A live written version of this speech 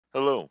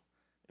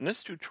In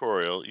this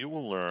tutorial, you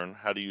will learn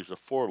how to use a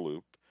for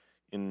loop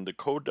in the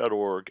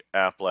code.org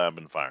app lab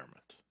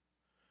environment.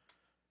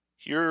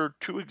 Here are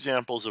two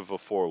examples of a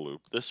for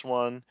loop. This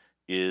one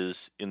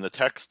is in the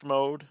text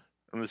mode,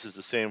 and this is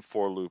the same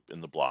for loop in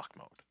the block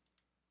mode.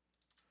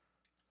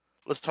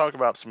 Let's talk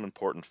about some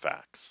important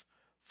facts.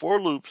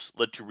 For loops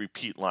let you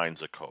repeat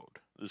lines of code.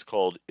 This is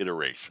called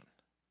iteration.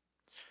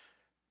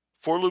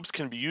 For loops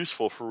can be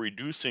useful for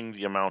reducing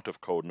the amount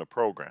of code in a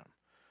program.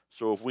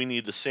 So if we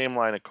need the same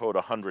line of code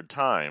 100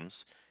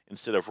 times,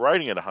 instead of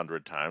writing it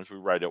 100 times, we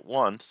write it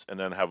once and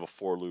then have a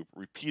for loop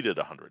repeated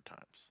 100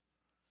 times.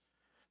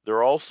 There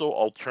are also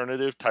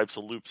alternative types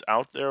of loops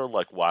out there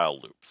like while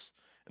loops,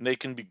 and they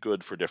can be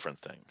good for different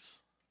things.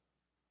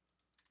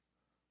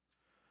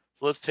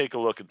 So let's take a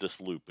look at this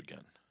loop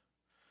again.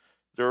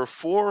 There are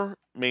four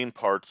main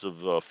parts of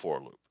the for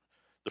loop.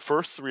 The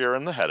first three are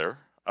in the header,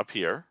 up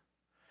here,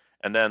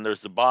 and then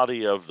there's the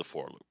body of the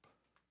for loop.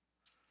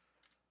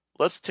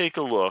 Let's take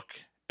a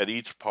look at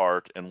each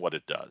part and what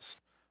it does.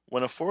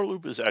 When a for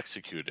loop is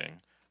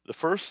executing, the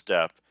first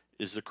step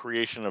is the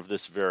creation of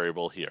this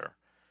variable here.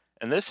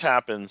 And this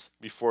happens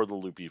before the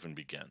loop even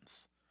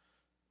begins.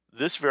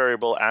 This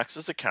variable acts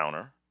as a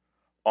counter.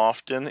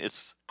 Often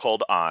it's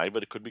called I,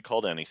 but it could be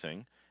called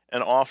anything.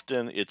 And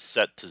often it's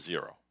set to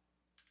 0.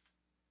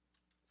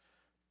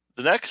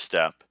 The next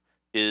step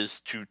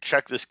is to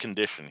check this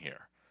condition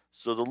here.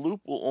 So the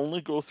loop will only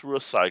go through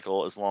a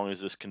cycle as long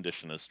as this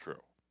condition is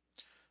true.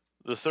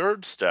 The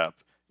third step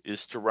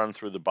is to run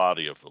through the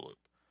body of the loop.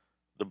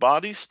 The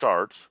body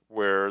starts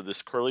where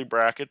this curly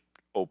bracket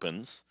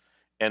opens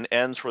and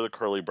ends where the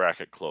curly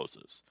bracket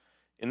closes.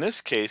 In this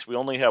case, we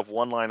only have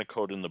one line of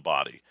code in the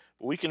body,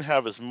 but we can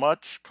have as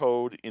much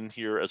code in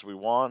here as we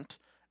want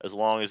as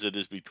long as it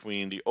is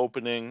between the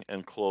opening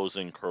and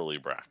closing curly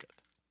bracket.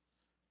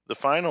 The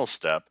final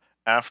step,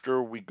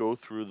 after we go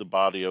through the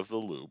body of the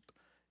loop,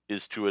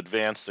 is to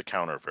advance the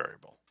counter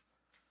variable.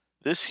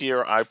 This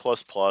here, I++,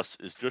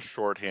 is just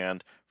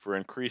shorthand for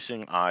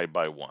increasing I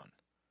by 1.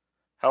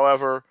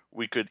 However,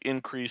 we could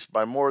increase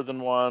by more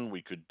than 1,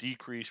 we could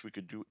decrease, we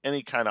could do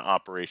any kind of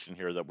operation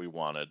here that we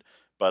wanted,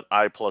 but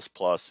I++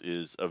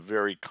 is a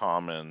very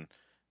common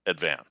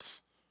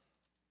advance.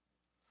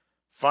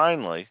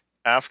 Finally,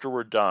 after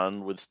we're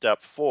done with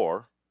step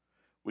 4,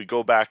 we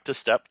go back to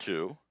step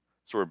 2.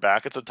 So we're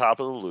back at the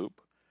top of the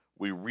loop.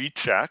 We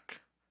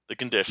recheck the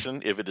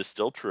condition if it is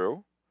still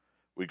true.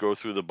 We go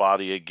through the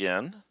body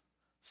again.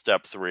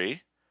 Step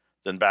 3,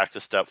 then back to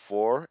step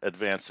 4,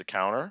 advance the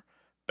counter,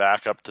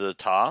 back up to the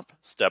top,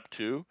 step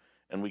 2,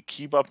 and we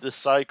keep up this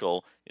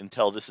cycle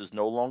until this is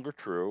no longer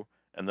true,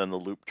 and then the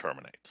loop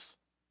terminates.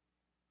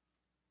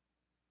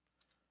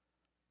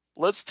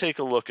 Let's take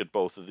a look at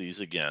both of these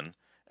again,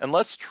 and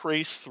let's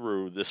trace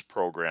through this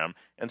program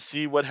and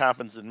see what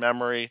happens in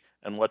memory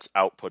and what's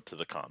output to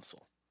the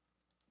console.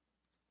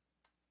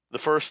 The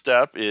first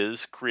step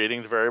is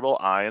creating the variable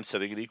I and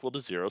setting it equal to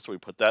 0, so we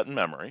put that in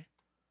memory.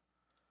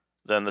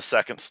 Then the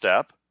second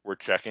step, we're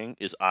checking,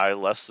 is I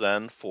less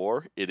than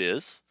 4? It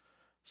is.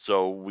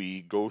 So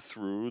we go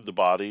through the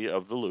body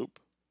of the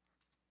loop.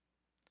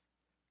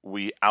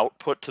 We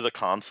output to the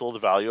console the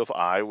value of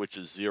I, which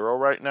is 0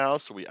 right now,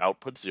 so we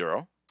output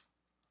 0.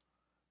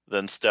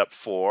 Then step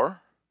 4,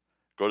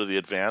 go to the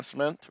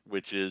advancement,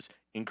 which is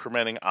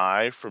incrementing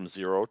I from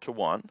 0 to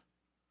 1.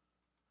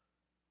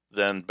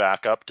 Then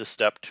back up to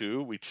step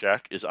 2, we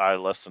check, is I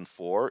less than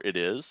 4? It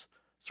is.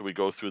 So we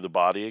go through the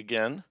body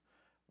again.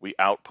 We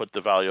output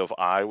the value of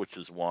I, which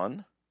is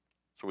 1.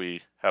 So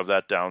we have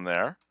that down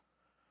there.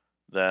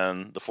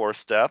 Then the fourth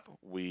step,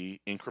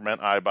 we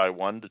increment I by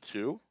 1 to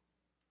 2.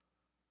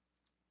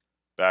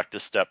 Back to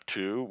step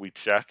 2, we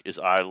check, is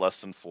I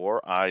less than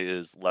 4? I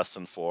is less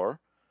than 4.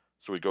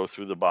 So we go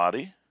through the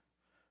body,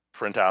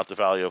 print out the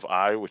value of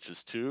I, which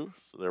is 2.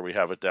 So there we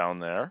have it down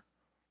there.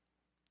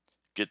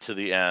 Get to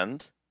the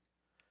end,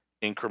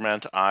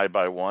 increment I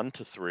by 1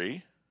 to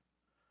 3.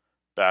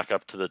 Back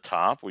up to the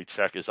top, we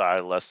check, is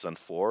I less than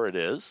 4? It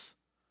is.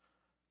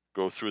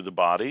 Go through the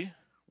body,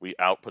 we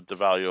output the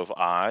value of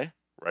I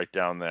right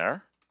down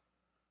there.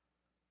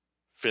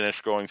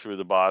 Finish going through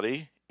the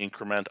body,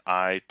 increment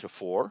I to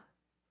 4.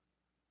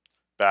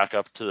 Back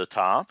up to the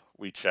top,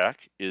 we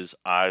check, is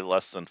I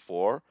less than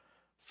 4?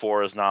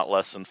 4 is not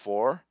less than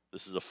 4.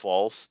 This is a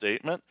false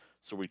statement,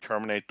 so we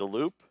terminate the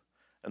loop,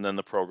 and then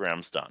the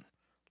program's done.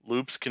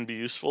 Loops can be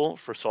useful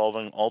for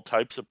solving all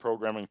types of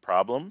programming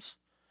problems.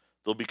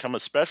 They'll become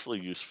especially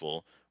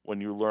useful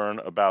when you learn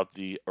about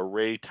the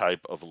array type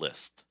of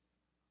list.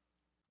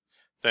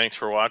 Thanks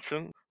for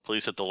watching.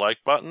 Please hit the like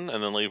button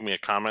and then leave me a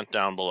comment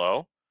down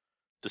below.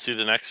 To see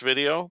the next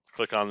video,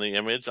 click on the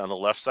image on the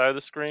left side of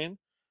the screen.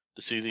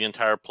 To see the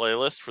entire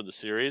playlist for the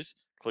series,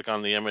 click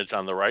on the image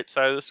on the right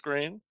side of the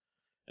screen.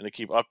 And to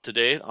keep up to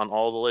date on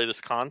all the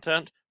latest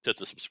content, hit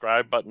the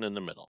subscribe button in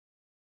the middle.